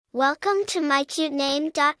Welcome to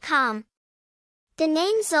mycutename.com. The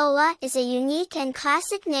name Zola is a unique and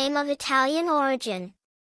classic name of Italian origin.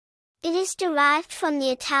 It is derived from the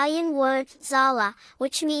Italian word Zola,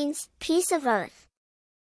 which means piece of earth.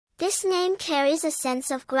 This name carries a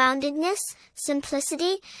sense of groundedness,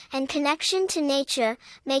 simplicity, and connection to nature,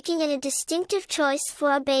 making it a distinctive choice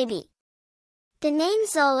for a baby. The name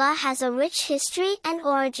Zola has a rich history and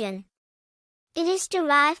origin. It is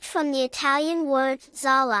derived from the Italian word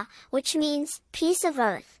Zola, which means piece of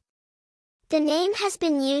earth. The name has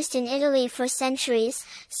been used in Italy for centuries,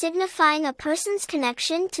 signifying a person's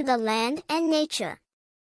connection to the land and nature.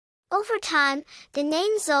 Over time, the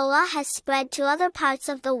name Zola has spread to other parts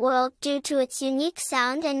of the world due to its unique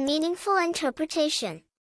sound and meaningful interpretation.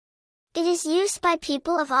 It is used by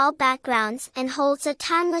people of all backgrounds and holds a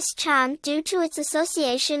timeless charm due to its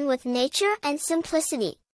association with nature and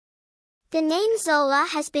simplicity. The name Zola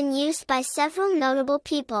has been used by several notable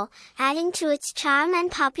people, adding to its charm and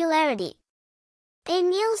popularity.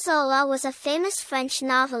 Émile Zola was a famous French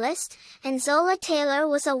novelist, and Zola Taylor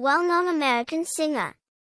was a well-known American singer.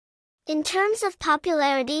 In terms of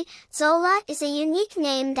popularity, Zola is a unique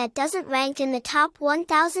name that doesn't rank in the top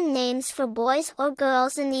 1,000 names for boys or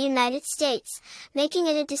girls in the United States, making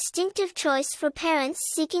it a distinctive choice for parents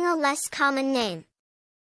seeking a less common name.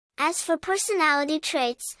 As for personality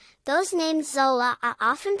traits, those named Zola are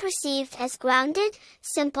often perceived as grounded,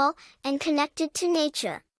 simple, and connected to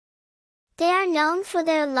nature. They are known for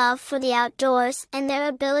their love for the outdoors and their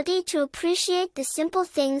ability to appreciate the simple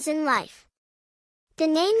things in life. The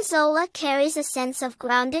name Zola carries a sense of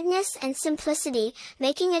groundedness and simplicity,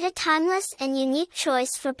 making it a timeless and unique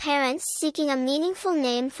choice for parents seeking a meaningful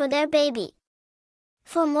name for their baby.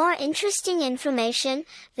 For more interesting information,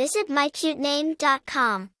 visit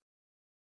mycutename.com.